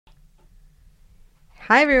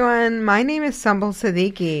Hi, everyone. My name is Sumbul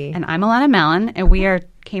Siddiqui. And I'm Alanna Mallon, and we are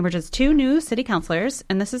Cambridge's 2 new city councillors,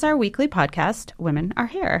 and this is our weekly podcast, Women Are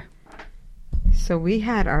Here. So we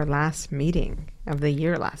had our last meeting of the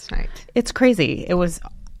year last night. It's crazy. It was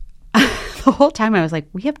the whole time I was like,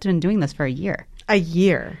 we have been doing this for a year. A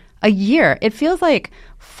year. A year. It feels like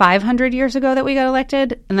 500 years ago that we got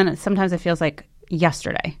elected, and then sometimes it feels like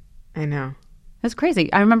yesterday. I know. It's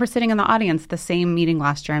crazy. I remember sitting in the audience the same meeting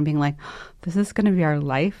last year and being like, this is going to be our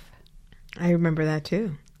life. I remember that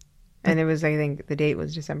too. And it was, I think, the date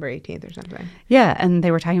was December 18th or something. Yeah, and they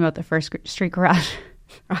were talking about the First Street Garage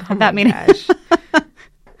Oh that meeting. Gosh.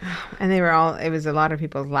 And they were all, it was a lot of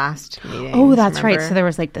people's last meetings. Oh, that's remember? right. So there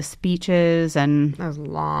was like the speeches and... That was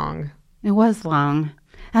long. It was long.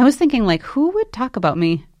 I was thinking, like, who would talk about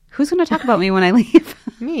me? Who's going to talk about me when I leave?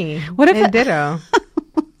 Me. What if and ditto.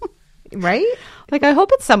 Right? Like, I hope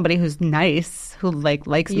it's somebody who's nice, who likes me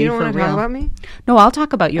for real. You don't want to talk about me? No, I'll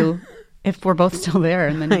talk about you if we're both still there,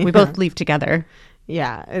 and then we both leave together.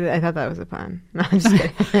 Yeah, I thought that was a fun. No, I'm just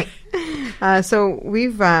kidding. So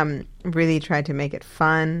we've really tried to make it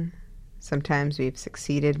fun. Sometimes we've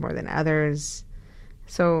succeeded more than others.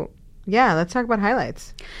 So yeah, let's talk about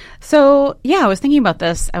highlights. So yeah, I was thinking about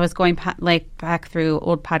this. I was going back through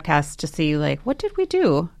old podcasts to see what did we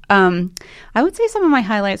do. I would say some of my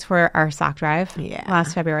highlights were our sock drive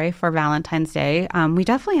last February for Valentine's Day. We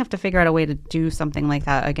definitely have to figure out a way to do something like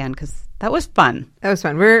that again because that was fun. That was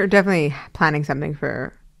fun. We're definitely planning something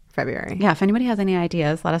for February. Yeah, if anybody has any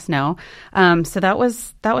ideas, let us know. So that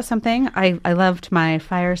was something. I loved my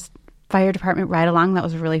fire department ride along. That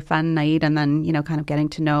was a really fun night, and then kind of getting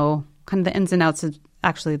to know kind of the ins and outs of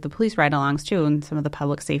actually the police ride alongs too, and some of the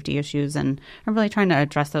public safety issues, and I'm really trying to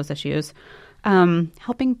address those issues.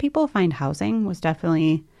 Helping people find housing was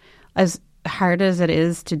definitely, as hard as it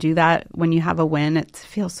is to do that, when you have a win, it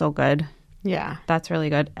feels so good. Yeah. That's really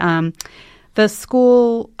good. The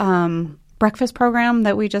school breakfast program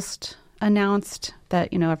that we just announced, that,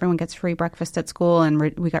 everyone gets free breakfast at school, and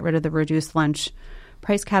we got rid of the reduced lunch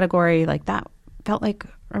price category, that felt like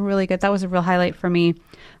a really good, that was a real highlight for me.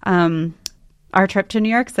 Our trip to New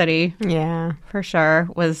York City, for sure,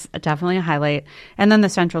 was definitely a highlight. And then the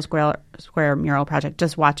Central Square mural project,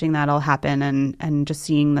 just watching that all happen and just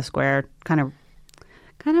seeing the square kind of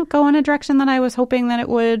go in a direction that I was hoping that it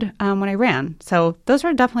would when I ran. So those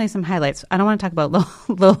were definitely some highlights. I don't want to talk about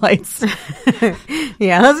low lights.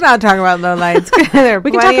 Yeah, let's not talk about low lights. We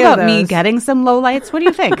can talk about me getting some low lights. What do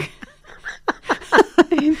you think?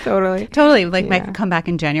 Totally. Might come back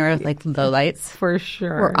in January with low lights for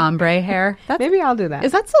sure, or ombre hair. Maybe I'll do that.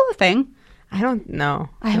 Is that still a thing? I don't know.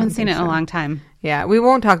 I haven't seen it in a long time. Yeah, we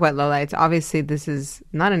won't talk about low lights. Obviously, this is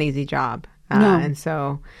not an easy job, no. And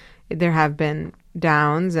so there have been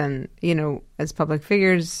downs, and as public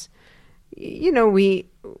figures,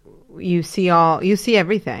 you see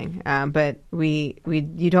everything, but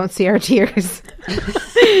you don't see our tears.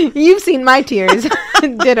 You've seen my tears.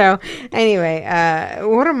 Ditto. Anyway,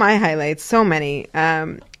 what are my highlights? So many.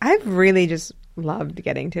 I've really just loved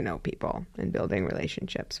getting to know people and building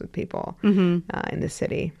relationships with people in the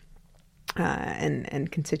city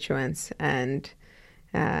and constituents, and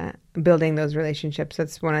building those relationships.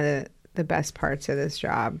 That's one of the best parts of this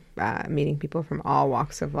job, meeting people from all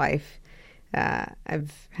walks of life.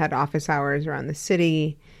 I've had office hours around the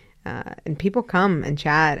city, and people come and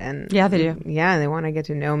chat, and yeah, they do. Yeah, they want to get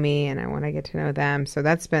to know me, and I want to get to know them. So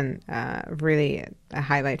that's been really a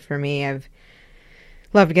highlight for me. I've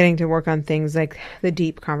loved getting to work on things like the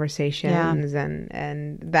deep conversations,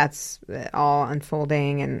 and that's all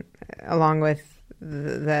unfolding, and along with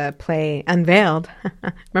the play Unveiled.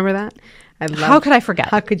 Remember that? How could I forget?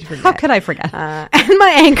 How could you forget? How could I forget? And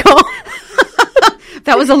my ankle.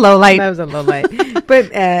 That was a low light. That was a low light.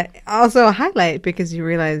 But also a highlight, because you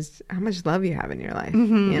realized how much love you have in your life.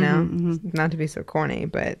 Not to be so corny,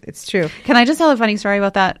 but it's true. Can I just tell a funny story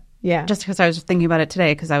about that? Yeah. Just because I was thinking about it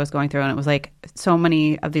today, because I was going through, and it was so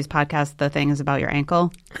many of these podcasts, the thing is about your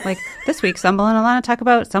ankle. This week, Sumbul and Alanna talk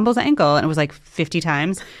about Sumbul's ankle, and it was 50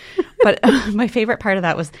 times. But my favorite part of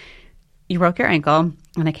that was you broke your ankle,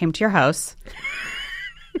 and I came to your house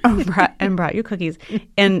and brought you cookies.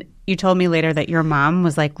 And you told me later that your mom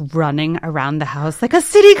was running around the house a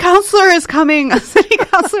city councillor is coming. A city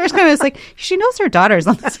councillor is coming. It's she knows her daughter's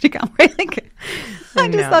on the city council. Right? I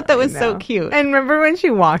just thought that was so cute. And remember when she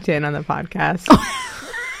walked in on the podcast?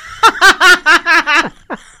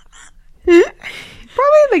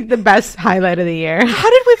 Probably the best highlight of the year. How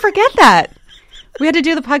did we forget that? We had to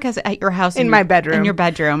do the podcast at your house. In my bedroom. In your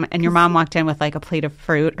bedroom. And your mom walked in with a plate of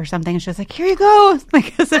fruit or something. And she was like, here you go.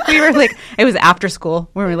 As if we were it was after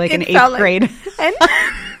school. We were in 8th grade.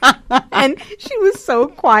 And she was so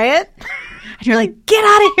quiet. And you're like, get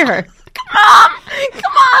out of here. Mom,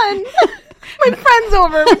 come on. My friend's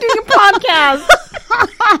over. We're doing a podcast.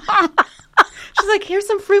 She's like, here's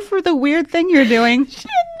some fruit for the weird thing you're doing. She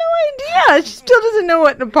had no idea. She still doesn't know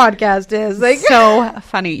what a podcast is. Like, so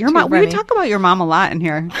funny. Your mom. funny. We talk about your mom a lot in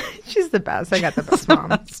here. She's the best. I got the best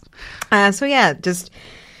mom. So yeah, just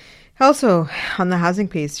also on the housing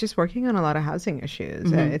piece, just working on a lot of housing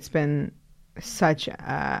issues. It's been such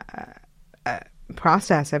a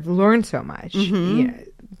process. I've learned so much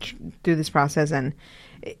through this process, and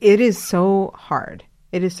it is so hard.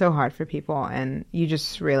 It is so hard for people, and you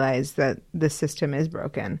just realize that the system is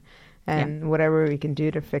broken, and whatever we can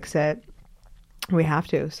do to fix it, we have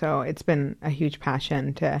to. So it's been a huge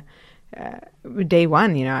passion to day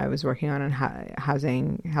one. I was working on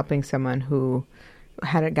housing, helping someone who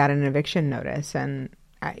got an eviction notice, and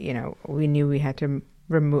we knew we had to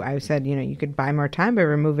remove. I said, you could buy more time by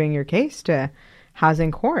removing your case to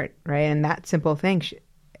housing court, right? And that simple thing,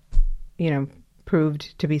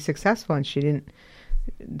 proved to be successful, and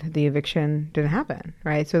the eviction didn't happen,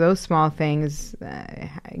 right? So those small things,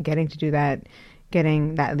 getting to do that,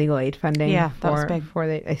 getting that legal aid funding, that was big.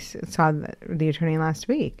 I saw the attorney last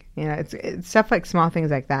week. It's stuff like small things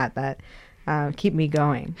like that keep me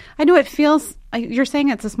going. I know it feels. You're saying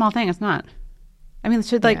it's a small thing. It's not. I mean,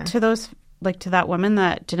 to those, to that woman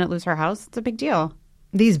that didn't lose her house, it's a big deal.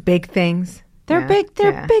 These big things. They're big.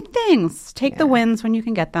 They're big things. Take the wins when you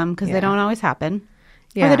can get them, because they don't always happen.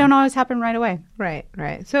 Yeah. Or they don't always happen right away. Right.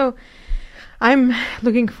 So I'm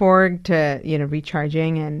looking forward to,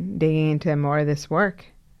 recharging and digging into more of this work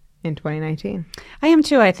in 2019. I am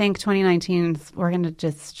too. I think 2019, we're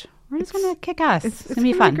just going to kick ass. It's going to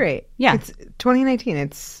be fun. Great. Yeah. It's 2019.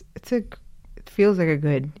 It feels like a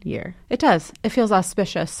good year. It does. It feels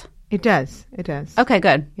auspicious. It does. Okay,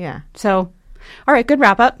 good. Yeah. So, all right, good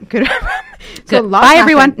wrap up. Good. So bye,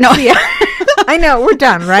 everyone. No. Yeah. I know. We're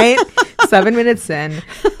done, right? 7 minutes in.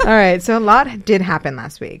 All right. So a lot did happen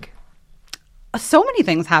last week. So many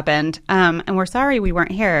things happened. And we're sorry we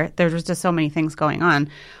weren't here. There was just so many things going on.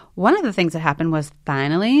 One of the things that happened was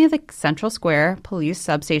finally the Central Square Police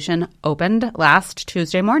Substation opened last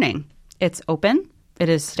Tuesday morning. It's open. It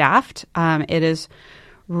is staffed. It is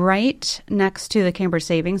right next to the Cambridge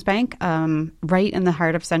Savings Bank, right in the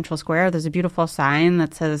heart of Central Square. There's a beautiful sign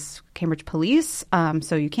that says Cambridge Police,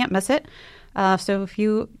 so you can't miss it. So if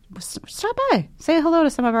you stop by, say hello to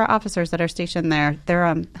some of our officers that are stationed there.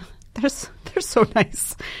 They're so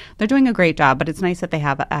nice. They're doing a great job, but it's nice that they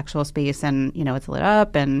have actual space and, it's lit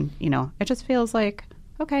up and, it just feels like,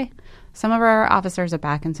 okay, some of our officers are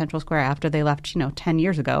back in Central Square after they left, 10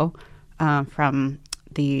 years ago from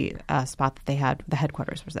the spot that they had. The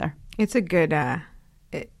headquarters was there. It's a good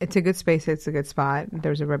it's a good space. It's a good spot. There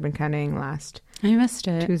was a ribbon cutting last I missed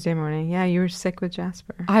it. Tuesday morning. Yeah, you were sick with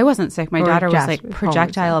Jasper. I wasn't sick. My daughter was like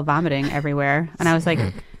projectile vomiting everywhere. And I was like,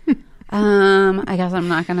 I guess I'm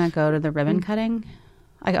not going to go to the ribbon cutting.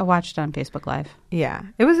 I watched it on Facebook Live. Yeah,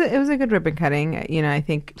 it was a good ribbon cutting. I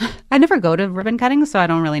think I never go to ribbon cutting, so I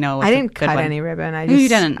don't really know. I didn't cut any ribbon. You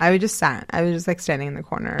didn't. I was just like standing in the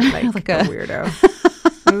corner like a weirdo.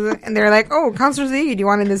 And they're like, "Oh, Councillor Z, do you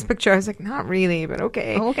want in this picture?" I was like, "Not really, but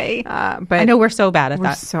okay." Okay. But I know we're so bad at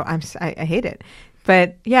that. So I hate it.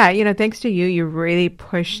 But yeah, thanks to you, you really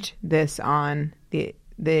pushed this on the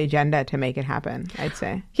agenda to make it happen, I'd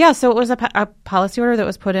say. Yeah, so it was a policy order that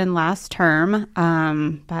was put in last term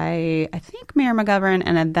by, I think, Mayor McGovern,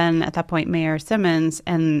 and then at that point, Mayor Simmons.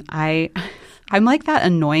 And I'm like that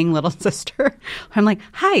annoying little sister. I'm like,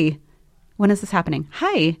 hi, when is this happening?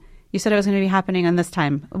 Hi, you said it was going to be happening on this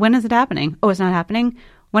time. When is it happening? Oh, it's not happening?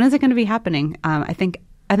 When is it going to be happening? I think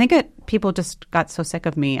people just got so sick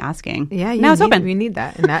of me asking. Yeah, now it's open. We need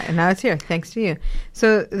that, and now it's here, thanks to you.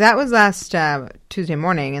 So that was last Tuesday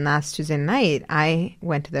morning, and last Tuesday night, I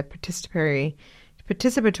went to the participatory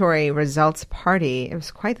results party. It was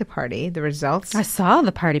quite the party. The results. I saw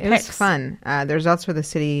the party pics. It was fun. The results for the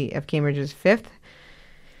City of Cambridge's 5th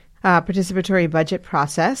participatory budget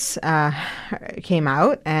process came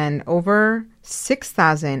out, and over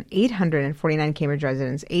 6,849 Cambridge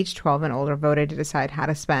residents aged 12 and older voted to decide how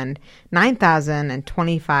to spend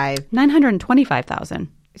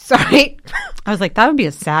 925,000. Sorry. I was like, that would be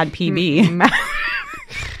a sad PB.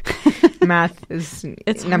 Math is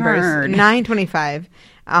it's numbers. Hard. 925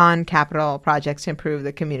 on capital projects to improve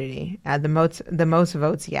the community. The most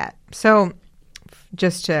votes yet. So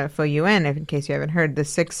just to fill you in case you haven't heard, the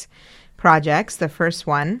 6 projects, the first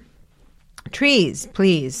one, trees,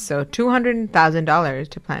 please. So $200,000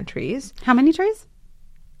 to plant trees. How many trees?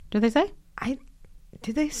 Do they say?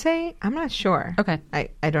 Did they say? I'm not sure. Okay.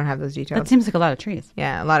 I don't have those details. That seems like a lot of trees.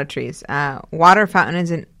 Yeah, a lot of trees. Water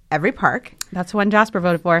fountains in every park That's one Jasper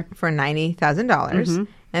voted for $90,000.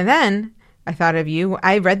 And then I thought of you.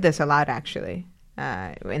 I read this aloud actually.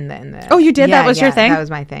 In the Oh, you did? That was your thing? That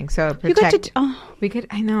was my thing. So You got to. we could.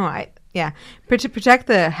 I know. To protect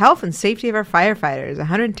the health and safety of our firefighters,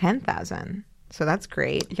 $110,000. So that's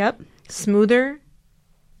great. Yep. Smoother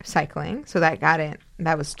cycling. So that got it.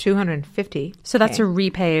 That was $250,000. So that's to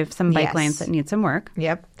repave some bike lanes that need some work.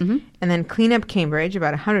 Yep. And then clean up Cambridge,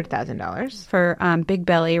 about $100,000 for Big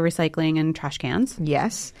Belly recycling and trash cans.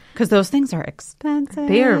 Yes, because those things are expensive.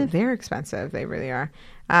 They're expensive. They really are.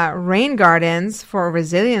 Rain gardens for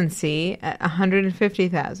resiliency at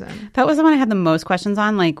 $150,000. That was the one I had the most questions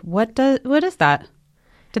on. Like, what is that?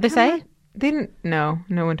 Did they say? They didn't. No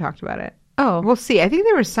one talked about it. Oh, we'll see. I think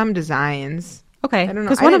there were some designs. Okay, I don't know.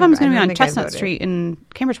 Because one of them is going to be on Chestnut Street in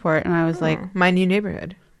Cambridgeport, and I was like, my new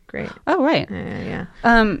neighborhood. Great. Oh, right. Yeah.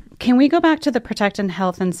 Can we go back to the protect and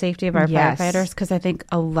health and safety of our Yes. firefighters? Because I think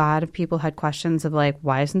a lot of people had questions of like,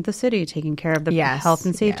 why isn't the city taking care of the health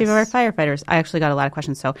and safety of our firefighters? I actually got a lot of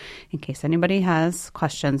questions. So in case anybody has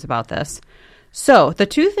questions about this. So the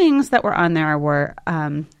two things that were on there were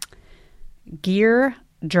gear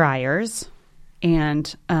dryers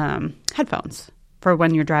and headphones for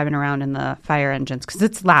when you're driving around in the fire engines because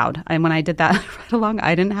it's loud. And when I did that right along,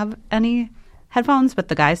 I didn't have any headphones, but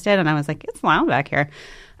the guys did, and I was like, it's loud back here.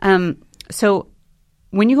 So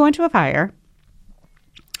when you go into a fire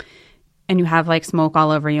and you have like smoke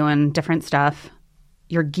all over you and different stuff,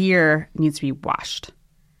 your gear needs to be washed.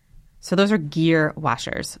 So those are gear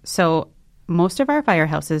washers. So most of our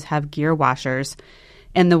firehouses have gear washers,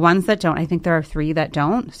 and the ones that don't, I think there are 3 that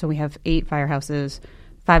don't. So we have 8 firehouses.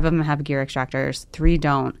 5 of them have gear extractors. 3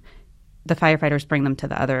 don't. The firefighters bring them to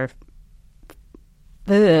the other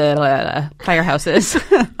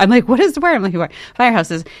firehouses. I'm like, what is the word? I'm like,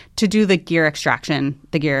 firehouses to do the gear extraction,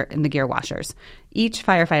 the gear washers. Each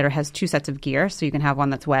firefighter has 2 sets of gear, so you can have one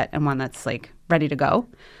that's wet and one that's like ready to go.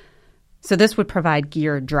 So this would provide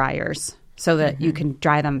gear dryers so that you can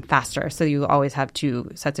dry them faster. So you always have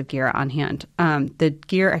 2 sets of gear on hand. The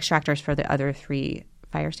gear extractors for the other 3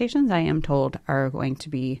 fire stations, I am told, are going to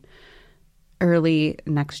be early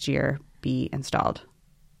next year be installed.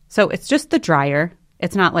 So it's just the dryer.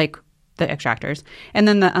 It's not like the extractors. And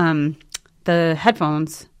then the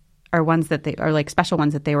headphones are ones that they are like special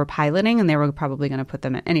ones that they were piloting, and they were probably going to put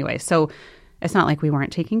them in anyway. So it's not like we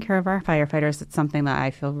weren't taking care of our firefighters. It's something that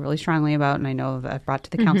I feel really strongly about, and I know that I've brought to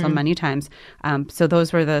the council many times. So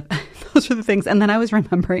those were the things. And then I was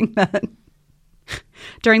remembering that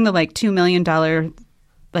during the like $2 million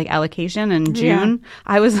like allocation in June,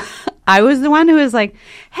 I was the one who was like,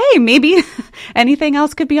 hey, maybe anything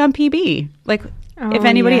else could be on PB. Like, if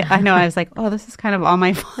anybody, I know, I was like, oh, this is kind of all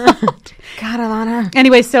my fault. God, Alanna.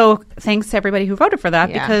 Anyway, so thanks to everybody who voted for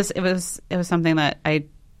that because it was something that I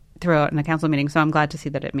threw out in a council meeting. So I'm glad to see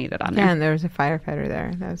that it made it on there. Yeah, and there was a firefighter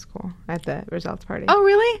there. That was cool at the results party. Oh,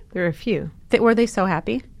 really? There were a few. Were they so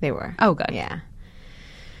happy? They were. Oh, good. Yeah.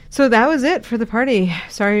 So that was it for the party.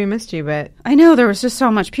 Sorry we missed you, but... I know, there was just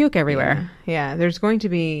so much puke everywhere. Yeah, there's going to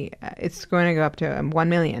be... it's going to go up to $1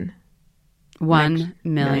 million. $1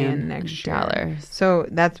 million next year. So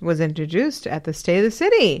that was introduced at the State of the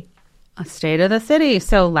City. A State of the City.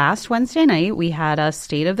 So last Wednesday night, we had a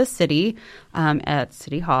State of the City at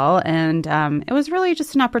City Hall, and it was really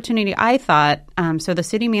just an opportunity, I thought. So the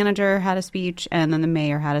city manager had a speech, and then the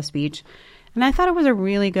mayor had a speech. And I thought it was a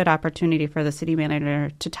really good opportunity for the city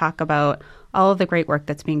manager to talk about all of the great work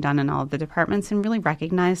that's being done in all of the departments and really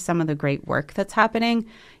recognize some of the great work that's happening.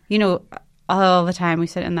 You know, all the time we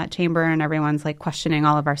sit in that chamber and everyone's like questioning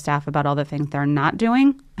all of our staff about all the things they're not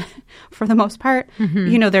doing for the most part.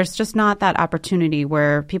 You know, there's just not that opportunity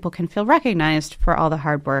where people can feel recognized for all the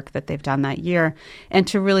hard work that they've done that year and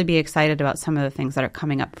to really be excited about some of the things that are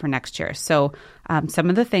coming up for next year. So some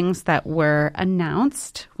of the things that were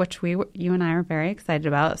announced, which you and I are very excited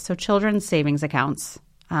about. So children's savings accounts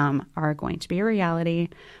are going to be a reality.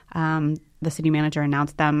 The city manager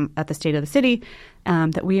announced them at the State of the City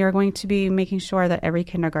that we are going to be making sure that every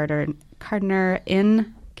kindergartner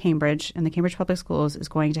in Cambridge, in the Cambridge Public Schools, is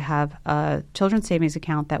going to have a children's savings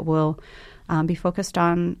account that will be focused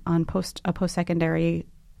on a post-secondary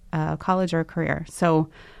college or career. So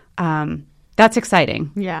that's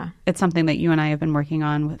exciting. Yeah. It's something that you and I have been working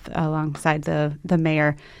on alongside the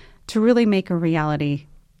mayor to really make a reality.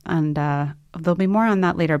 And there'll be more on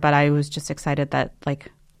that later, but I was just excited that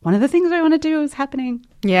like one of the things I want to do is happening.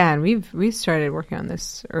 Yeah, and we've started working on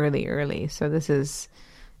this early. So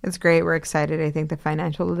it's great. We're excited. I think the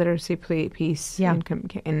financial literacy piece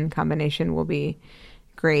in combination will be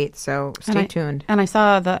great. So stay tuned. And I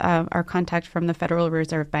saw our contact from the Federal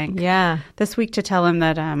Reserve Bank this week to tell him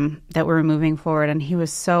that that we're moving forward, and he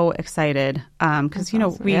was so excited because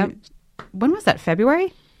awesome. When was that?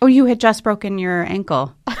 February? Oh, you had just broken your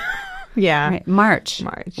ankle. Yeah. Right. March.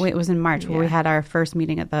 It was in March where we had our first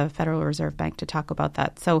meeting at the Federal Reserve Bank to talk about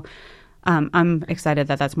that. So I'm excited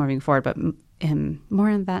that that's moving forward, but more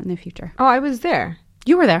on that in the future. Oh, I was there.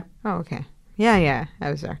 You were there. Oh, okay. Yeah,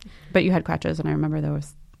 I was there. But you had crutches, and I remember there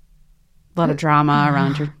was a lot of drama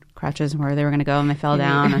around your crutches and where they were going to go, and they fell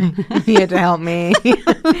down. And you had to help me.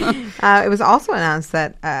 It was also announced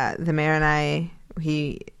that the mayor and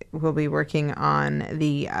he will be working on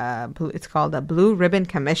the, it's called the Blue Ribbon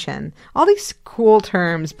Commission. All these cool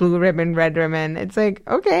terms, blue ribbon, red ribbon. It's like,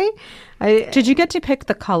 okay. Did you get to pick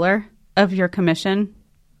the color of your commission?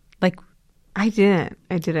 Like, I didn't.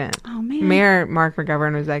 Oh, man. Mayor Mark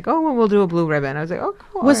McGovern was like, oh, well, we'll do a blue ribbon. I was like, oh,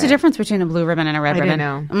 cool. What's the difference between a blue ribbon and a red ribbon?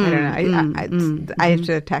 I don't know. I have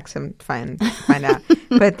to text him, find out.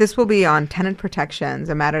 But this will be on tenant protections,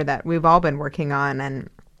 a matter that we've all been working on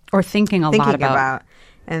or thinking a lot about.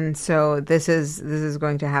 And so this is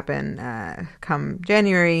going to happen come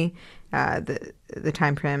January. The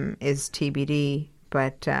time frame is TBD,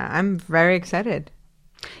 but I'm very excited.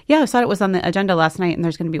 Yeah, I saw it was on the agenda last night, and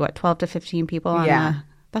there's going to be, 12 to 15 people on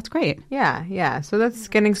that's great. Yeah. So that's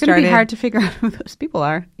getting started. It's going to be hard to figure out who those people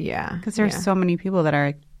are. Yeah. Because there's so many people that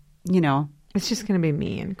are, It's just going to be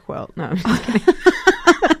me and Quilt. No, I'm just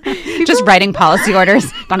kidding. Just writing policy orders.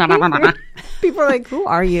 People are like, who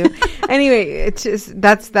are you? Anyway, it's just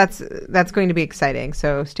that's going to be exciting.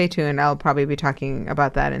 So stay tuned. I'll probably be talking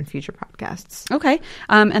about that in future podcasts. Okay.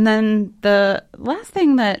 And then the last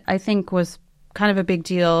thing that I think was kind of a big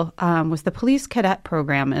deal was the police cadet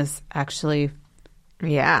program is actually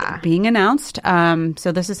being announced.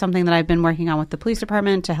 So this is something that I've been working on with the police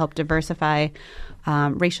department to help diversify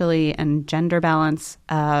racially and gender balance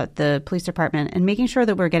the police department and making sure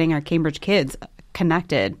that we're getting our Cambridge kids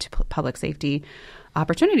connected to public safety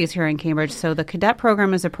opportunities here in Cambridge. So the cadet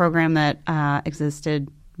program is a program that existed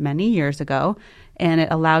many years ago, and it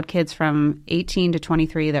allowed kids from 18 to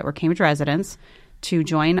 23 that were Cambridge residents to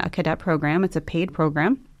join a cadet program. It's a paid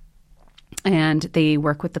program, and they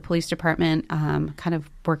work with the police department, kind of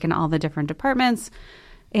work in all the different departments.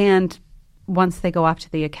 And once they go off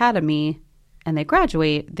to the academy and they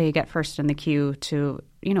graduate, they get first in the queue to,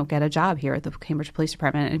 get a job here at the Cambridge Police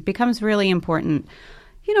Department. And it becomes really important,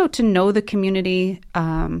 to know the community,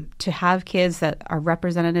 to have kids that are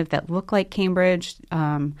representative, that look like Cambridge.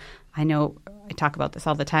 I know I talk about this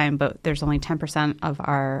all the time, but there's only 10% of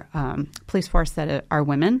our police force that are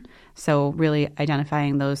women. So really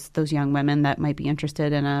identifying those young women that might be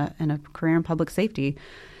interested in a career in public safety.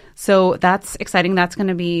 So that's exciting. That's going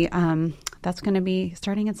to be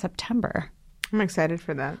starting in September. I'm excited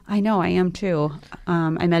for that. I know, I am too.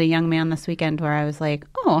 I met a young man this weekend where I was like,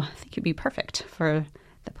 oh, I think you'd be perfect for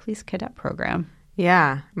the police cadet program.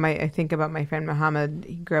 Yeah. I think about my friend Mohammed.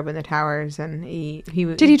 He grew up in the Towers, and he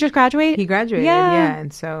Did he just graduate? He graduated, yeah.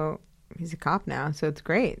 And so he's a cop now, so it's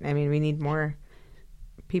great. I mean, we need more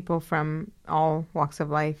people from all walks of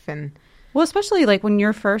life. And well, especially like when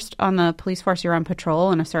you're first on the police force, you're on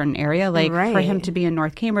patrol in a certain area, like for him to be in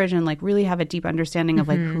North Cambridge and like really have a deep understanding of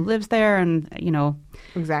like who lives there and,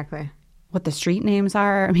 exactly what the street names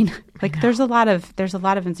are. I mean, like there's a lot of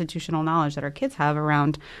institutional knowledge that our kids have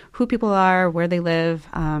around who people are, where they live.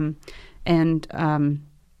 I think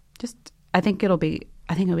it'll be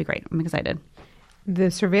great. I'm excited. The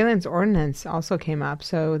surveillance ordinance also came up.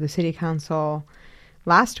 So the city council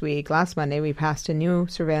last Monday, we passed a new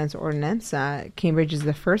surveillance ordinance. Cambridge is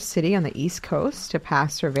the first city on the East Coast to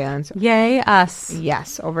pass surveillance. Yay, us.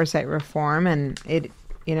 Yes, oversight reform. And it,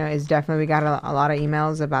 is definitely, we got a lot of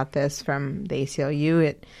emails about this from the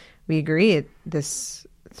ACLU. We agree this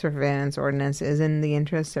surveillance ordinance is in the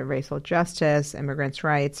interest of racial justice, immigrants'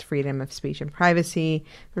 rights, freedom of speech and privacy.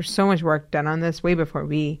 There's so much work done on this way before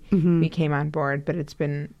we came on board, but it's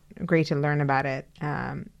been great to learn about it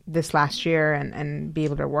this last year and be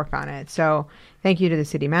able to work on it. So thank you to the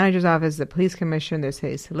city manager's office, the police commission, the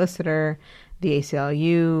city solicitor, the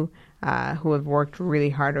ACLU, who have worked really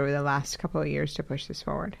hard over the last couple of years to push this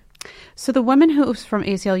forward. So the woman who's from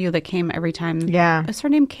ACLU that came every time, is her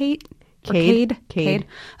name Kate? Cade.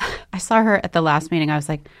 I saw her at the last meeting. I was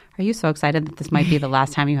like, are you so excited that this might be the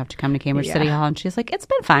last time you have to come to Cambridge City Hall? And she's like, it's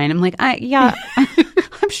been fine. I'm like, I'm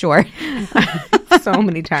sure. So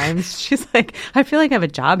many times. She's like, I feel like I have a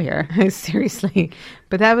job here. Seriously.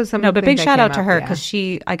 But that was something. No, but big shout out to her because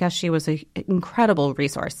I guess she was an incredible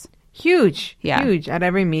resource. Huge. Huge. At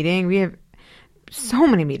every meeting. We have so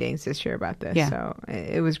many meetings this year about this. Yeah. So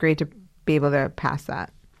it was great to be able to pass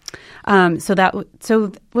that. So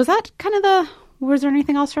was that kind of was there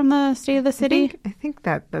anything else from the state of the city? I think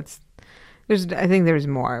there's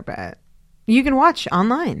more, but you can watch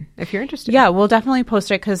online if you're interested. Yeah, we'll definitely post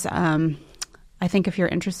it because I think if you're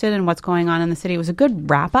interested in what's going on in the city, it was a good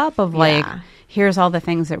wrap up of like, here's all the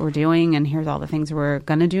things that we're doing and here's all the things we're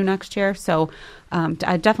going to do next year. So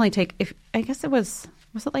I definitely I guess was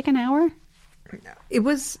it like an hour? It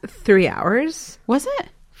was 3 hours. Was it?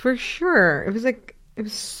 For sure. It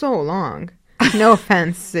was so long. No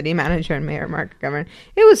offense, city manager and mayor Mark Govern.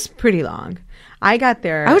 It was pretty long. I got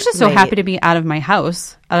there. I was just so happy to be out of my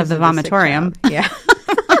house, out of the vomitorium. Yeah.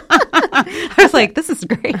 I was like, this is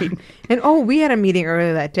great. And we had a meeting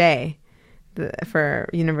earlier that day for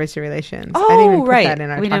university relations. Oh, I didn't even put right. That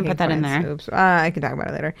in our we didn't put that points. in there. Oops. I can talk about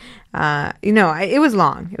it later. It was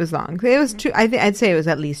long. It was long. It was I'd say it was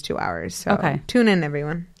at least 2 hours. So okay. Tune in,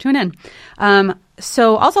 everyone. Tune in.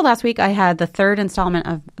 So also last week I had the third installment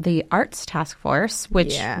of the Arts Task Force,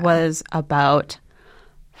 which was about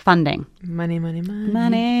funding.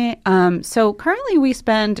 Money. So currently we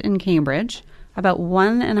spend in Cambridge about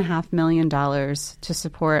 $1.5 million to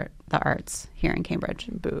support the arts here in Cambridge.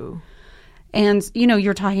 Boo. And,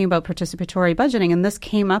 you're talking about participatory budgeting, and this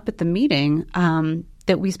came up at the meeting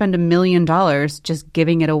that we spend $1 million just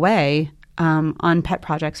giving it away on pet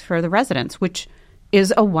projects for the residents, which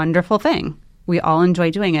is a wonderful thing. We all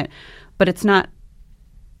enjoy doing it, but it's not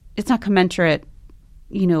commensurate,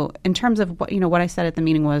 in terms of what I said at the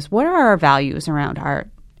meeting was, what are our values around art?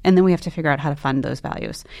 And then we have to figure out how to fund those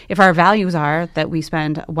values. If our values are that we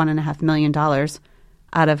spend $1.5 million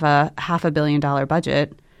out of a $500 million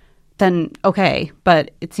budget, then okay.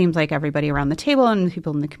 But it seems like everybody around the table and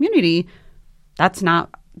people in the community, that's not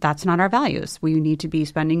our values. We need to be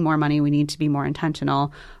spending more money. We need to be more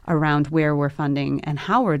intentional around where we're funding and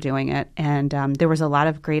how we're doing it. And there was a lot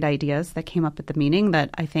of great ideas that came up at the meeting that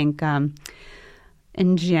I think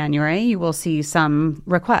in January you will see some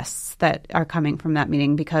requests that are coming from that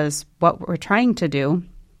meeting, because what we're trying to do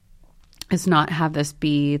is not have this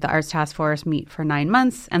be the Arts Task Force meet for 9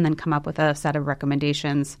 months and then come up with a set of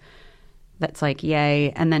recommendations that's like,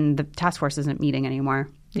 yay, and then the task force isn't meeting anymore.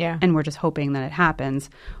 Yeah. And we're just hoping that it happens.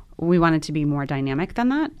 We want it to be more dynamic than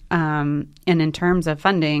that. And in terms of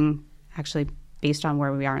funding, actually based on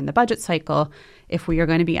where we are in the budget cycle, if we are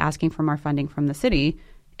going to be asking for more funding from the city,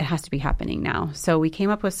 it has to be happening now. So we came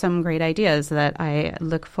up with some great ideas that I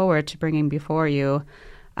look forward to bringing before you.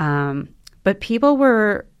 But people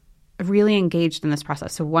were really engaged in this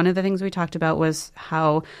process. So one of the things we talked about was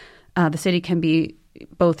how the city can be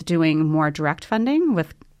both doing more direct funding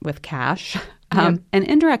with cash and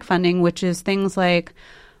indirect funding, which is things like,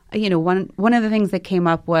 one of the things that came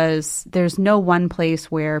up was there's no one place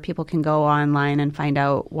where people can go online and find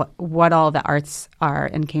out what all the arts are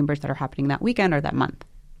in Cambridge that are happening that weekend or that month.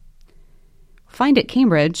 Find It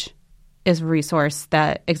Cambridge is a resource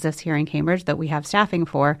that exists here in Cambridge that we have staffing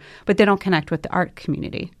for, but they don't connect with the art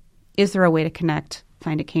community. Is there a way to connect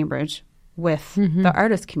Find It Cambridge with the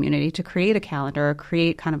artist community to create a calendar or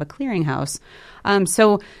create kind of a clearinghouse?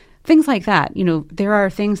 So things like that. There are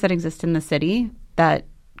things that exist in the city that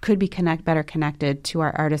could be better connected to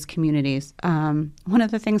our artist communities. One of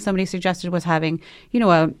the things somebody suggested was having,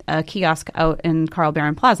 a kiosk out in Carl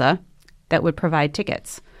Barron Plaza that would provide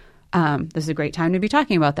tickets. This is a great time to be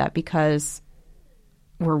talking about that because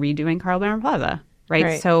we're redoing Carl Barron Plaza,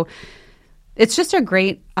 right? So it's just a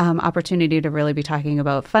great opportunity to really be talking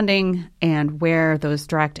about funding and where those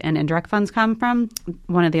direct and indirect funds come from.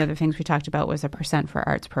 One of the other things we talked about was a % for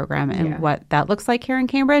Arts program and what that looks like here in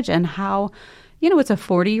Cambridge, and how, it's a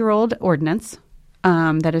 40-year-old ordinance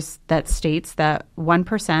that states that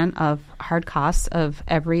 1% of hard costs of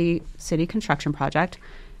every city construction project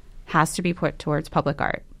has to be put towards public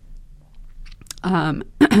art.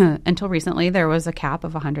 Until recently, there was a cap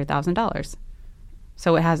of $100,000.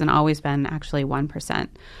 So it hasn't always been actually 1%.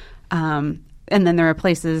 And then there are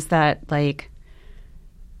places that, like,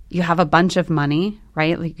 you have a bunch of money,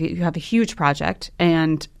 right? Like, you have a huge project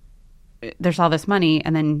and there's all this money,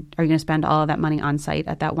 and then are you going to spend all of that money on site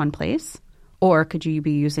at that one place? Or could you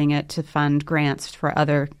be using it to fund grants for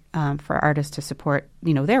other for artists to support,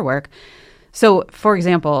 their work? So, for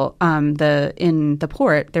example, in the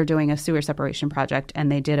port, they're doing a sewer separation project,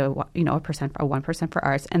 and they did a 1% for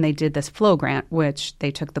arts, and they did this flow grant, which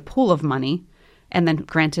they took the pool of money and then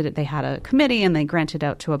granted it. They had a committee, and they granted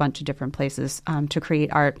out to a bunch of different places to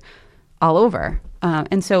create art all over.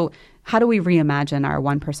 And so, how do we reimagine our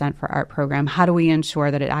 1% for art program? How do we ensure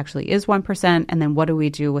that it actually is 1%? And then what do we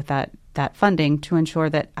do with that funding to ensure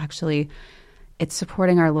that actually it's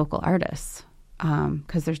supporting our local artists?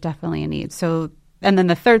 Because there's definitely a need. So and then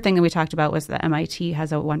the third thing that we talked about was that MIT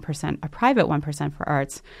has a private 1% for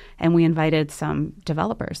arts. And we invited some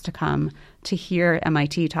developers to come to hear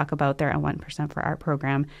MIT talk about their 1% for art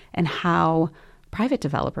program and how private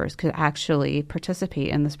developers could actually participate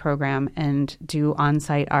in this program and do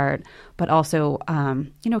on-site art, but also,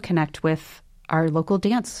 connect with our local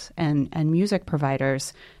dance and music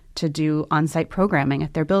providers to do on-site programming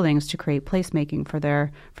at their buildings to create placemaking for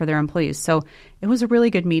their employees. So it was a really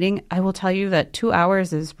good meeting. I will tell you that 2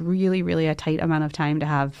 hours is really, really a tight amount of time to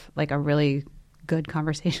have like a really good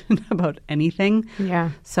conversation about anything. Yeah.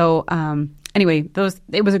 So anyway,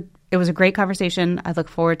 it was a great conversation. I look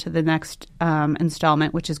forward to the next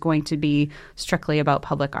installment, which is going to be strictly about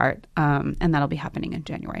public art, and that'll be happening in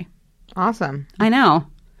January. Awesome. I know.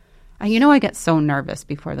 I get so nervous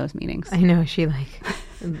before those meetings. I know.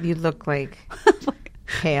 You look like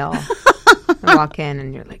pale. I walk in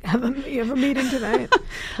and you're like, you have a meeting tonight.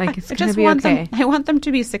 Like, it's going to be okay. I want them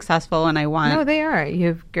to be successful, and No, they are. You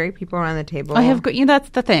have great people around the table. That's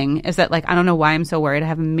the thing, is that, like, I don't know why I'm so worried. I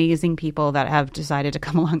have amazing people that have decided to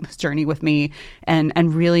come along this journey with me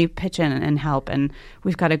and really pitch in and help. And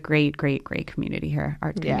we've got a great, great, great community here,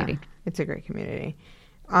 art community. Yeah, it's a great community.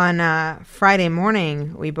 On Friday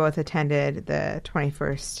morning, we both attended the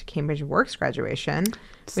 21st Cambridge Works graduation,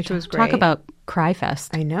 which was great. Talk about Cry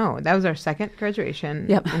Fest. I know. That was our second graduation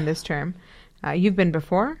in this term. You've been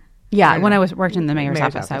before? Yeah, when I worked in the mayor's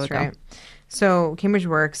office, I would go. So Cambridge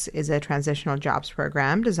Works is a transitional jobs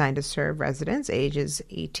program designed to serve residents ages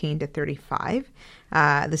 18 to 35.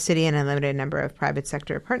 The city and a limited number of private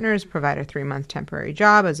sector partners provide a 3-month temporary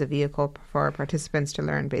job as a vehicle for participants to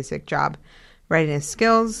learn basic job readiness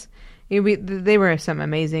skills. They were some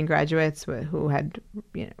amazing graduates who had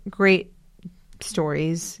great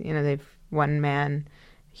stories. One man,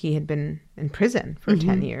 he had been in prison for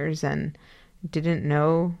 10 years and didn't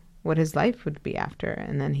know what his life would be after.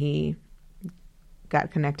 And then he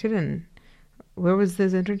got connected. And where was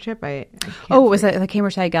this internship? Was it the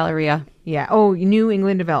Cambridge Side Galleria? Yeah. Oh, New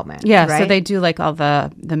England Development. Yeah. Right? So they do like all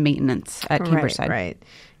the maintenance at Cambridge Side. Right.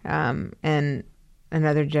 And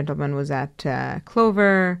another gentleman was at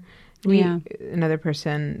Clover. Another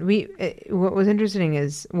person. What was interesting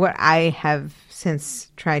is what I have since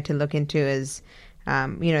tried to look into is,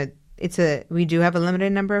 we do have a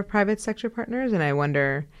limited number of private sector partners, and I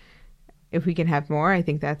wonder if we can have more. I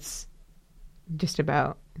think that's just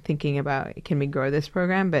about thinking about, can we grow this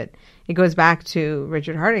program? But it goes back to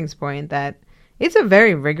Richard Harding's point that it's a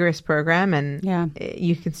very rigorous program, and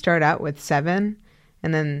you can start out with 7,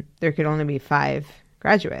 and then there could only be 5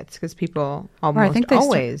 graduates because people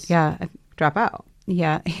always drop out.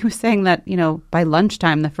 Yeah. He was saying that, by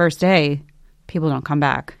lunchtime the first day, people don't come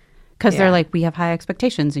back because they're like, we have high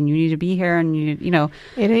expectations and you need to be here and 8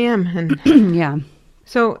 a.m. And yeah.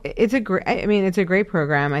 So it's a great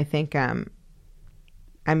program. I think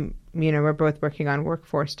we're both working on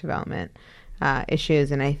workforce development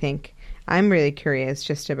issues, and I think I'm really curious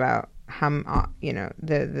just about how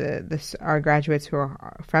our graduates who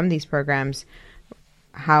are from these programs,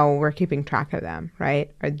 how we're keeping track of them,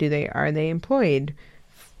 right? Are they employed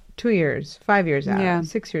 2 years, 5 years out,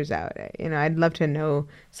 6 years out? I'd love to know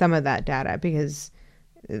some of that data because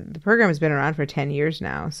the program has been around for 10 years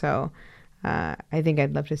now. So I think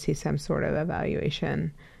I'd love to see some sort of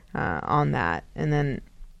evaluation on that. And then,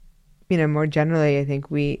 more generally, I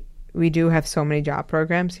think we do have so many job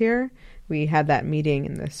programs here. We had that meeting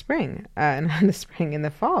in the spring, in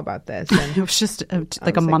the fall about this. And it was just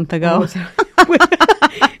like a month ago.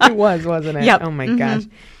 It was, wasn't it? Yep. Oh my gosh.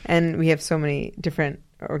 And we have so many different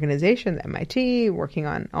organizations, MIT, working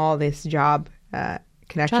on all this job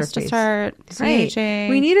connector Justice Art, CHA. Right.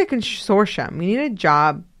 We need a consortium. We need a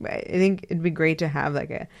job. I think it'd be great to have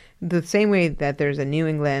the same way that there's a New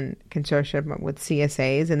England consortium with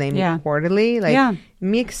CSAs and they meet quarterly. It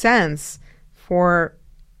makes sense for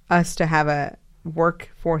us to have a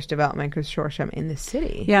workforce development consortium in the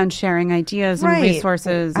city. Yeah, and sharing ideas and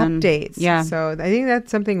resources and updates. Yeah. So I think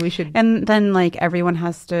that's something we should. And then everyone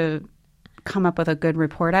has to come up with a good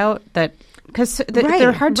report out because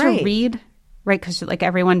they're hard to read, right? Because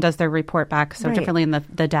everyone does their report back so differently, and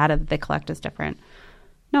the data that they collect is different.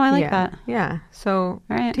 No, I like that. Yeah. So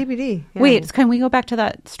all right. TBD. Yeah. Wait, can we go back to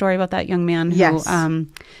that story about that young man? Yes.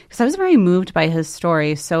 Because I was very moved by his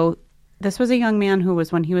story. So this was a young man who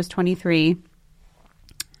was, when he was 23,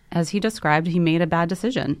 as he described, he made a bad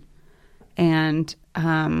decision and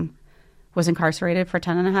was incarcerated for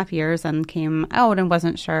 10 and a half years and came out and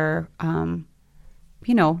wasn't sure,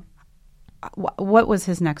 what was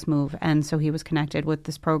his next move. And so he was connected with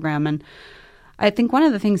this program. And I think one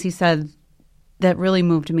of the things he said that really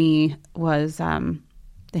moved me was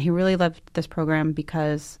he really loved this program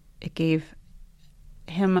because it gave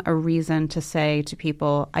him a reason to say to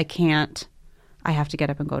people, I have to get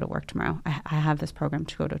up and go to work tomorrow. I have this program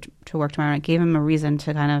to go to work tomorrow. And it gave him a reason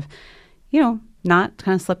to kind of, not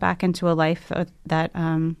kind of slip back into a life that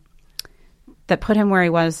put him where he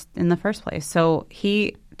was in the first place. So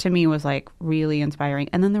he, to me, was like really inspiring.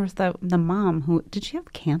 And then there was the mom who, did she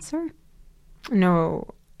have cancer? No,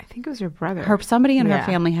 I think it was her brother. Somebody in her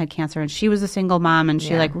family had cancer, and she was a single mom, and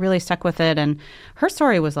she like really stuck with it. And her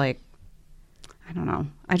story was like, I don't know.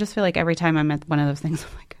 I just feel like every time I'm at one of those things,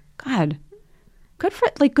 I'm like, God, good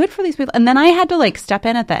for these people. And then I had to like step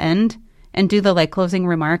in at the end and do the like closing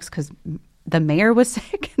remarks because the mayor was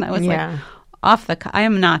sick, and I was like, off the cuff. I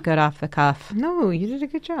am not good off the cuff. No, you did a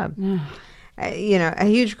good job. A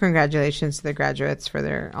huge congratulations to the graduates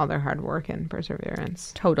for all their hard work and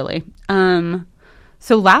perseverance. Totally.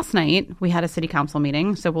 So last night we had a city council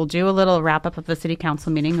meeting. So we'll do a little wrap up of the city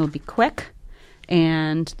council meeting. It'll be quick.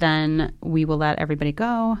 And then we will let everybody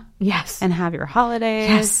go. Yes. And have your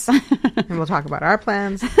holidays. Yes. And we'll talk about our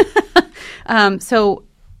plans. So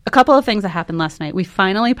a couple of things that happened last night. We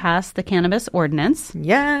finally passed the cannabis ordinance.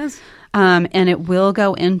 Yes. And it will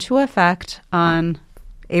go into effect on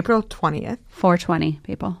April 20th. 4/20,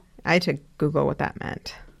 people. I had to Google what that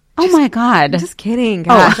meant. My God. Just kidding.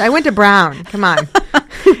 Gosh, I went to Brown. Come on.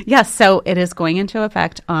 Yes. So it is going into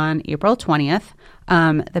effect on April 20th.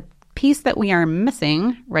 The piece that we are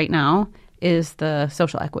missing right now is the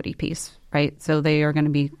social equity piece, right? So they are going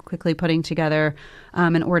to be quickly putting together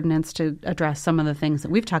an ordinance to address some of the things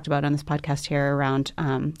that we've talked about on this podcast here around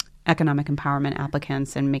economic empowerment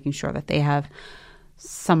applicants and making sure that they have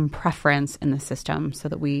some preference in the system so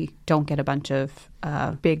that we don't get a bunch of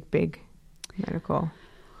big medical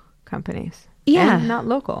companies. Yeah. And not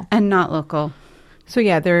local. So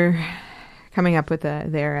yeah, they're coming up with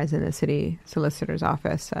as in the city solicitor's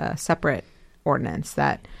office, a separate ordinance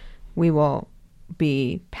that we will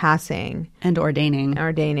be passing and ordaining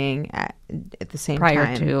at the same time.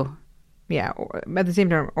 Prior to. Yeah, at the same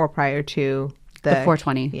time or prior to the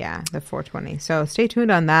 4/20. Yeah, the 4/20. So stay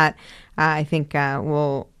tuned on that. I think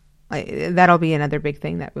that'll be another big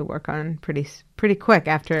thing that we work on pretty quick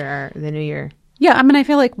after the new year. Yeah, I mean, I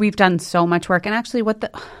feel like we've done so much work, and actually, we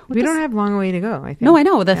don't have long way to go. I think. No, I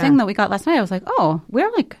know the thing that we got last night. I was like,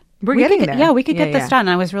 we're getting there. Yeah, we could get this done.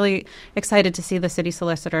 I was really excited to see the city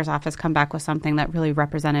solicitor's office come back with something that really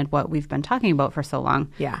represented what we've been talking about for so long.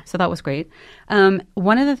 Yeah, so that was great.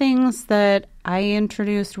 One of the things that we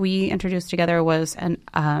introduced together was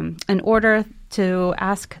an order to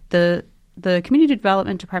ask the Community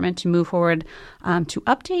Development Department to move forward to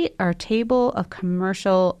update our table of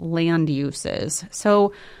commercial land uses.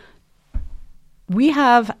 So we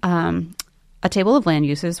have a table of land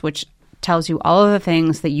uses which tells you all of the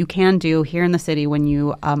things that you can do here in the city when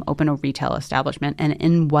you open a retail establishment and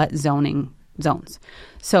in what zoning zones.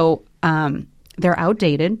 So they're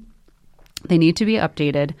outdated. They need to be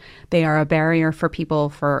updated. They are a barrier for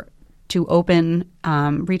people to open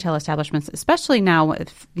retail establishments, especially now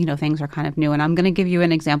if things are kind of new. And I'm going to give you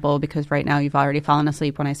an example because right now you've already fallen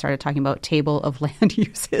asleep when I started talking about table of land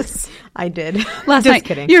uses. I did last night.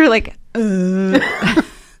 Kidding. You were like, and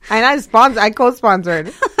I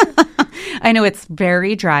co-sponsored. I know it's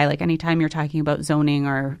very dry. Like anytime you're talking about zoning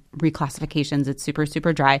or reclassifications, it's super,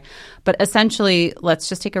 super dry. But essentially, let's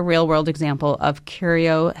just take a real world example of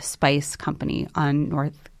Curio Spice Company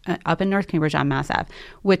up in North Cambridge on Mass Ave,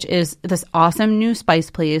 which is this awesome new spice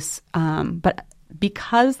place. But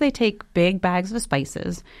because they take big bags of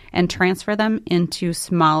spices and transfer them into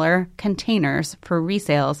smaller containers for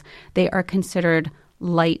resales, they are considered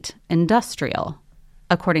light industrial,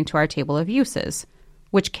 according to our table of uses,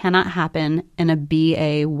 which cannot happen in a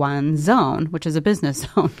BA1 zone, which is a business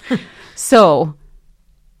zone. So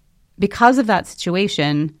because of that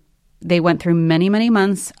situation, they went through many, many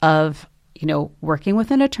months of working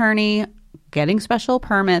with an attorney, getting special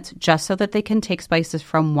permits just so that they can take spices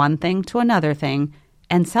from one thing to another thing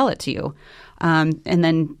and sell it to you. And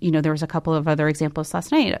then, there was a couple of other examples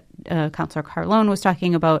last night. Councillor Carlone was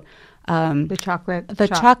talking about the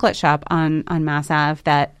chocolate shop on Mass Ave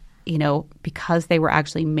that, because they were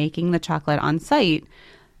actually making the chocolate on site,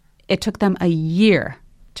 it took them a year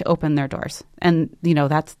to open their doors. And,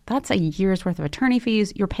 that's a year's worth of attorney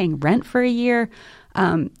fees. You're paying rent for a year.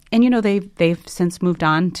 And they've since moved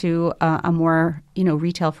on to a more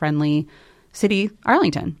retail friendly city,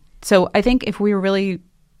 Arlington. So I think if we were really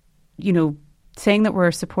saying that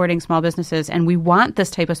we're supporting small businesses and we want this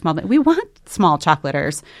type of we want small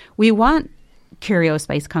chocolaters, we want curio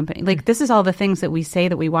spice company. Like, this is all the things that we say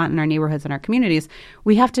that we want in our neighborhoods and our communities.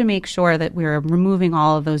 We have to make sure that we're removing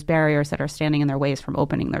all of those barriers that are standing in their ways from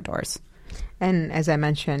opening their doors. And as I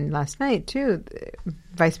mentioned last night, too,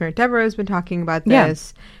 Vice Mayor Deborah has been talking about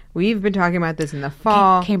this. Yeah. We've been talking about this in the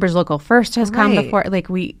fall. Cambridge Local First has come before. Like,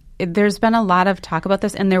 there's been a lot of talk about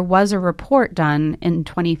this, and there was a report done in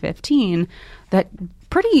 2015 that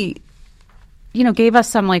pretty, gave us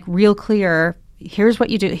some like real clear, here's what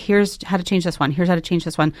you do, here's how to change this one, here's how to change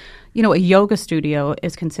this one. A yoga studio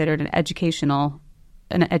is considered an educational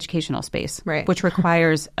space, right, which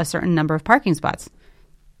requires a certain number of parking spots.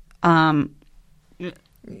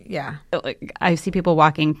 Yeah. I see people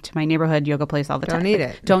walking to my neighborhood yoga place all the time.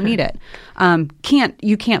 Don't need it.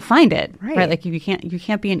 You can't find it. Right. Like you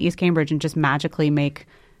can't be in East Cambridge and just magically make,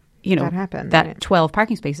 that happen. That right. 12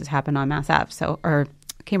 parking spaces happen on Mass Ave. Or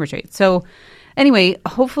Cambridge Street. So anyway,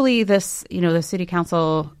 hopefully this, the city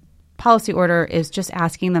council policy order is just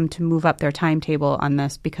asking them to move up their timetable on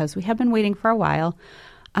this, because we have been waiting for a while.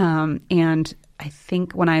 And I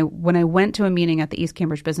think when I went to a meeting at the East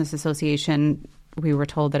Cambridge Business Association, we were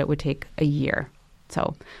told that it would take a year.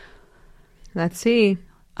 So let's see.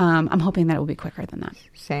 I'm hoping that it will be quicker than that.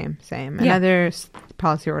 Same. Yeah. Another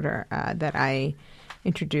policy order that I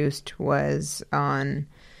introduced was on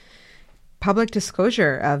public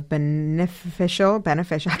disclosure of beneficial,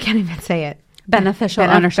 I can't even say it.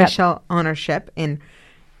 Beneficial ownership in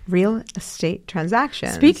real estate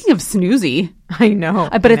transactions. Speaking of snoozy. I know.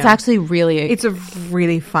 But it's actually really... It's a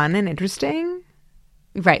really fun and interesting...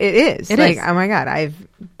 Right. It is. It is. Oh my God.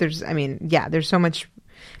 There's so much.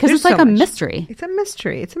 Because it's like a mystery. It's a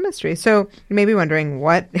mystery. So you may be wondering,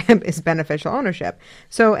 what is beneficial ownership?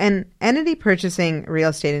 So an entity purchasing real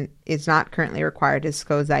estate is not currently required to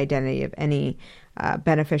disclose the identity of any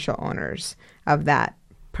beneficial owners of that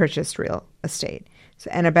purchased real estate.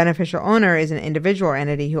 And a beneficial owner is an individual or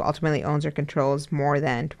entity who ultimately owns or controls more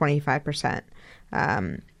than 25%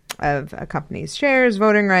 of a company's shares,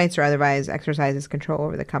 voting rights, or otherwise exercises control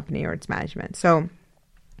over the company or its management. So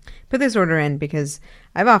put this order in because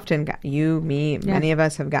I've often got many of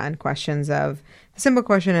us have gotten questions of the simple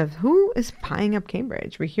question of who is buying up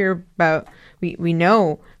Cambridge. We hear about, we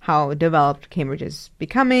know how developed Cambridge is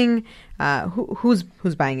becoming, who's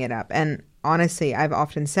buying it up. And honestly, I've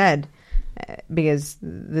often said, because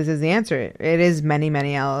this is the answer, it is many,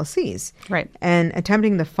 many LLCs. Right. And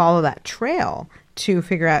attempting to follow that trail to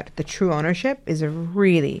figure out the true ownership is a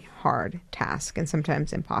really hard task and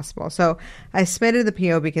sometimes impossible. So I submitted the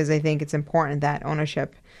PO because I think it's important that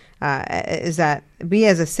ownership is that we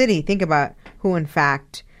as a city think about who in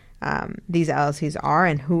fact these LLCs are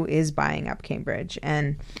and who is buying up Cambridge.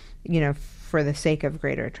 And, for the sake of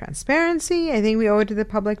greater transparency, I think we owe it to the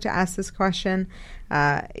public to ask this question.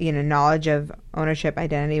 Knowledge of ownership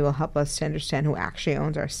identity will help us to understand who actually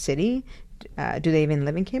owns our city. Do they even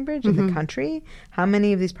live in Cambridge, in the country? How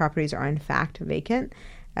many of these properties are in fact vacant?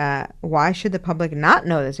 Why should the public not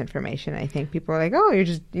know this information? I think people are like, oh, you're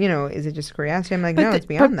just, is it just curiosity? I'm like, no, it's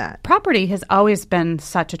beyond that. Property has always been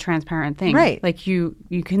such a transparent thing. Right. Like you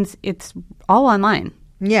can, it's all online.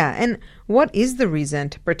 Yeah. And what is the reason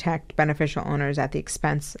to protect beneficial owners at the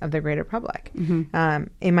expense of the greater public?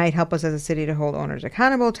 It might help us as a city to hold owners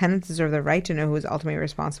accountable. Tenants deserve the right to know who is ultimately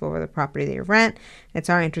responsible for the property they rent. It's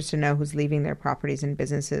our interest to know who's leaving their properties and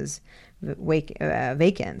businesses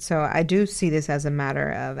vacant. So I do see this as a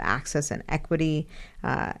matter of access and equity.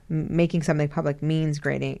 Making something public means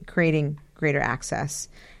creating greater access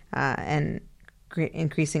and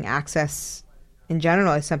increasing access in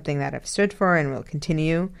general is something that I've stood for and will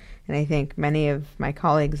continue. And I think many of my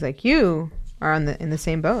colleagues like you are in the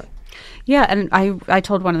same boat. Yeah. And I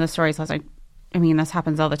told one of the stories last night. I mean, this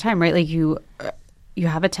happens all the time, right? Like you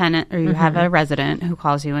have a tenant or you have a resident who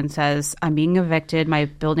calls you and says, I'm being evicted. My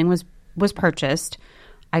building was purchased.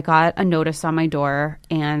 I got a notice on my door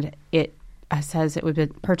and it says it would be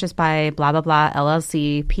purchased by blah, blah, blah,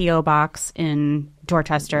 LLC, P.O. box in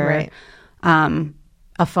Dorchester. Right.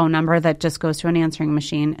 A phone number that just goes to an answering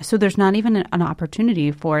machine. So there's not even an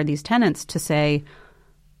opportunity for these tenants to say,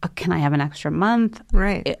 can I have an extra month?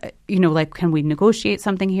 Right. Can we negotiate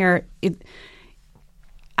something here?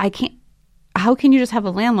 I can't. How can you just have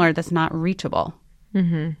a landlord that's not reachable?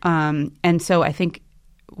 And so I think,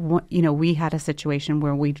 we had a situation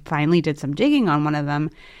where we finally did some digging on one of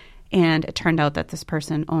them, and it turned out that this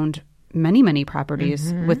person owned many, many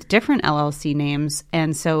properties with different LLC names.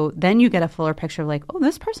 And so then you get a fuller picture of like, oh,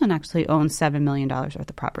 this person actually owns $7 million worth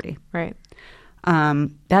of property. Right.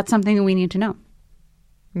 That's something that we need to know.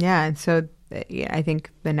 Yeah. And so I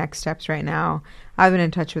think the next steps right now, I've been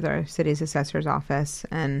in touch with our city's assessor's office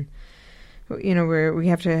and, we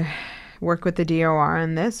have to work with the DOR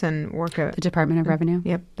on this and work out The Department of Revenue.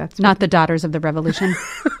 Yep, that's Not the Daughters of the Revolution.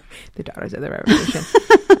 the Daughters of the Revolution.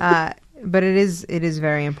 But it is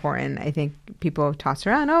very important. I think people toss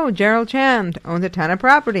around, oh, Gerald Chan owns a ton of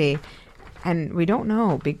property. And we don't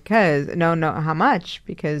know because, know how much,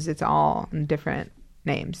 because it's all in different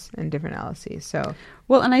names and different LLCs. So,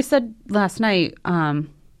 well, and I said last night, according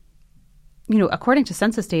to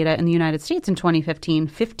census data in the United States in 2015,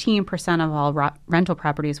 15% of all rental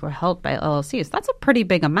properties were held by LLCs. That's a pretty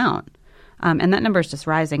big amount. And that number is just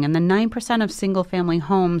rising. And the 9% of single-family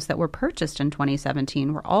homes that were purchased in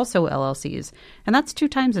 2017 were also LLCs. And that's 2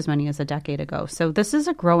 times as many as a decade ago. So this is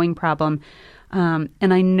a growing problem. And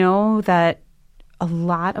I know that a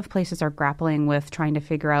lot of places are grappling with trying to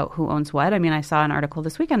figure out who owns what. I mean, I saw an article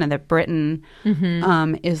this weekend that Britain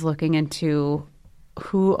is looking into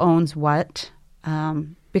who owns what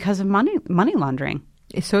because of money laundering.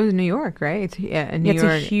 So is New York, right? It's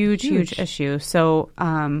a huge issue. So,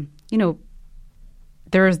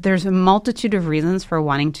 there's a multitude of reasons for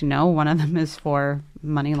wanting to know. One of them is for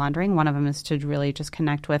money laundering. One of them is to really just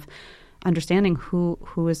connect with understanding who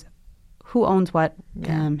owns what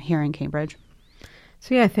here in Cambridge.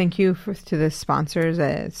 So yeah, thank you to the sponsors.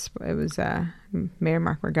 It was Mayor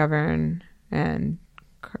Mark McGovern and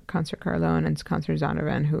Councillor Carlone and Councillor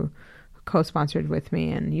Zondervan who co-sponsored with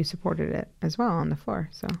me, and you supported it as well on the floor.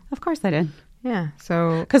 So of course I did. Yeah.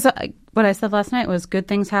 So because what I said last night was good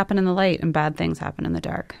things happen in the light and bad things happen in the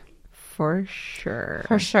dark. For sure.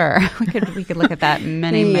 We could look at that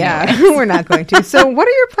many ways. We're not going to. So what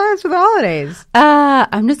are your plans for the holidays?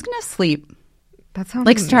 I'm just gonna sleep. That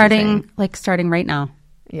sounds starting right now.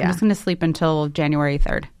 Yeah. I'm just gonna sleep until January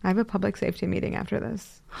 3rd. I have a public safety meeting after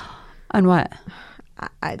this. On what?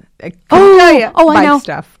 I tell you. I know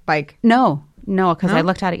stuff. Bike. No, because I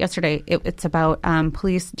looked at it yesterday. It's about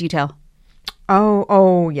police detail.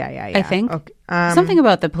 Oh, yeah. I think okay. Something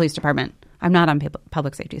about the police department. I'm not on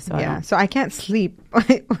public safety, so so I can't sleep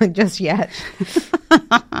just yet.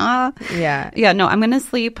 Yeah. No, I'm going to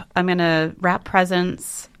sleep. I'm going to wrap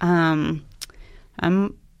presents. I'm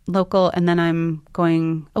local, and then I'm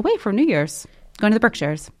going away for New Year's. Going to the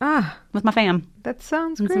Berkshires with my fam. That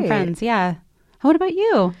sounds and great. Some friends. Yeah. What about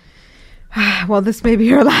you? Well, this may be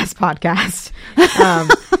your last podcast.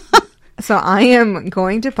 So I am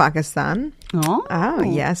going to Pakistan. Oh,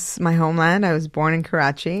 yes. My homeland. I was born in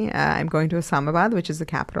Karachi. I'm going to Islamabad, which is the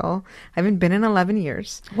capital. I haven't been in 11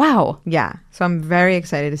 years. Wow. Yeah. So I'm very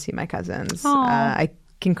excited to see my cousins. I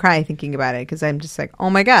can cry thinking about it because I'm just like, oh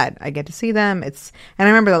my God, I get to see them. And I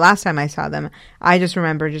remember the last time I saw them, I just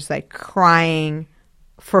remember just like crying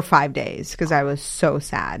for 5 days because I was so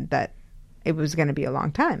sad that it was going to be a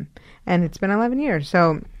long time. And it's been 11 years.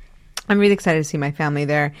 So I'm really excited to see my family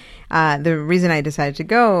there. The reason I decided to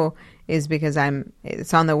go is because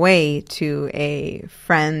it's on the way to a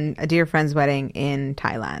dear friend's wedding in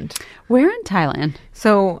Thailand. Where in Thailand?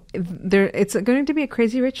 So it's going to be a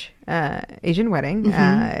crazy rich Asian wedding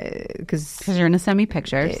because you're going to send me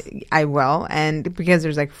pictures. I will, and because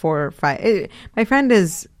there's like 4 or 5. My friend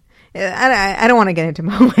is. I don't want to get into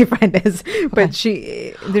who my friend is, but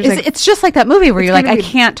it's just like that movie where you're like, I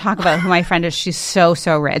can't talk about who my friend is. She's so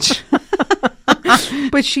rich.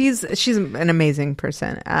 But she's an amazing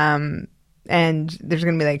person. And there's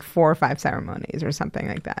going to be like 4 or 5 ceremonies or something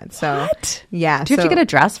like that. So what? Yeah. Do you have to get a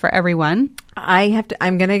dress for everyone? I'm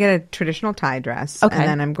going to get a traditional Thai dress. Okay. And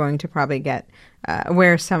then I'm going to probably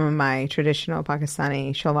wear some of my traditional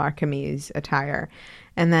Pakistani shalwar kameez attire.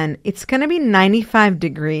 And then it's going to be 95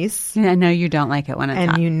 degrees. I know you don't like it when it's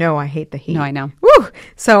hot. And you know I hate the heat. No, I know. Woo!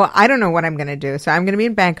 So I don't know what I'm going to do. So I'm going to be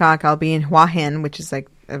in Bangkok. I'll be in Hua Hin, which is like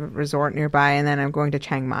a resort nearby. And then I'm going to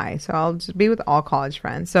Chiang Mai. So I'll just be with all college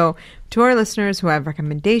friends. So to our listeners who have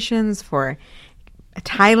recommendations for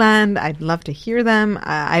Thailand, I'd love to hear them.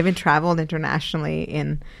 I haven't traveled internationally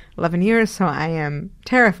in 11 years, so I am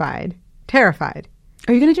terrified. Terrified.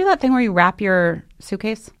 Are you going to do that thing where you wrap your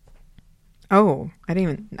suitcase? Oh, I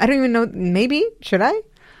don't even know. Maybe. Should I?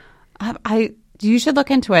 You should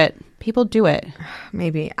look into it. People do it.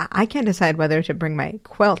 Maybe. I can't decide whether to bring my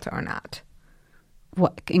quilt or not.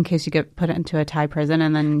 What, in case you get put into a Thai prison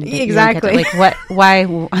and then exactly. Like what?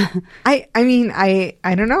 Why? I mean, I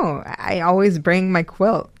don't know. I always bring my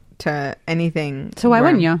quilt to anything. So why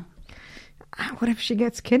wouldn't you? What if she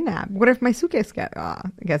gets kidnapped? What if my suitcase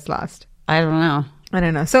gets lost? I don't know.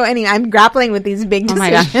 So anyway, I'm grappling with these big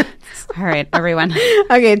decisions. Oh my God. All right, everyone.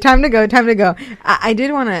 Okay, time to go. I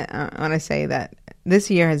did want to say that this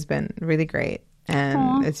year has been really great,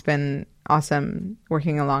 and It's been awesome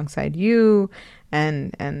working alongside you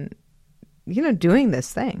and doing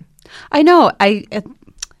this thing. I know.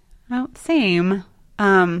 Same.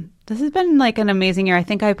 This has been like an amazing year. I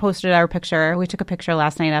think I posted our picture. We took a picture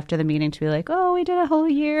last night after the meeting to be like, oh, we did a whole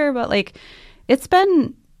year. But like, there's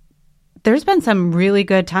been some really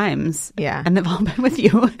good times. Yeah. And they've all been with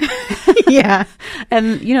you. Yeah.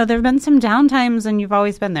 And, you know, there have been some down times and you've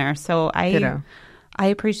always been there. So Ditto. I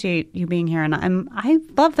appreciate you being here. And I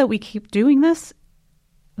love that we keep doing this,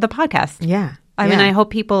 the podcast. Yeah. I mean, I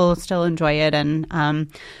hope people still enjoy it. And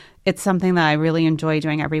it's something that I really enjoy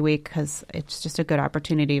doing every week because it's just a good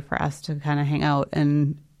opportunity for us to kind of hang out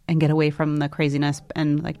and get away from the craziness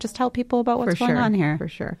and like just tell people about what's going on here. For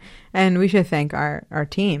sure. And we should thank our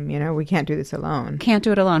team. You know, we can't do this alone. Can't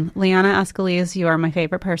do it alone. Liana Escalise, you are my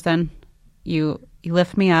favorite person. You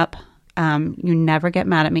lift me up. You never get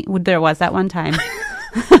mad at me. There was that one time.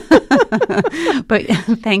 But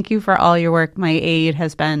thank you for all your work. My aide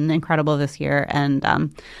has been incredible this year. And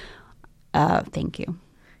thank you.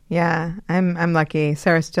 Yeah, I'm lucky.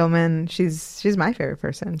 Sarah Stillman, she's my favorite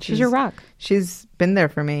person. She's your rock. She's been there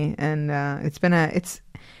for me, and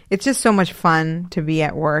it's just so much fun to be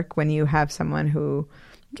at work when you have someone who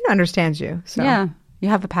understands you. So yeah, you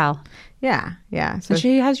have a pal. Yeah. So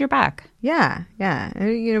she has your back. Yeah.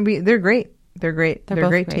 And, they're great. They're great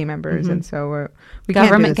team members, and so we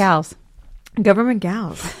government gals. Government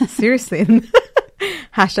gals. Seriously.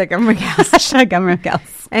 Hashtag government gals. Hashtag government gals.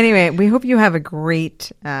 Anyway, we hope you have a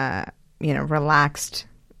great, relaxed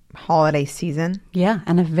holiday season. Yeah,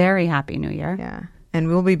 and a very happy new year. Yeah. And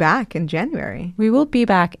we'll be back in January. We will be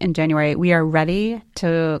back in January. We are ready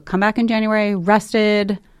to come back in January,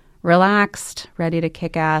 rested, relaxed, ready to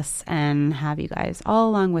kick ass and have you guys all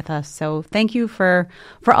along with us. So thank you for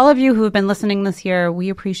all of you who have been listening this year. We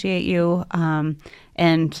appreciate you.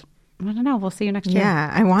 And I don't know. We'll see you next year.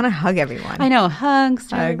 Yeah. I want to hug everyone. I know.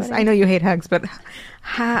 Hugs. I know you hate hugs, but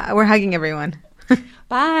we're hugging everyone.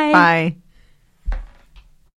 Bye. Bye.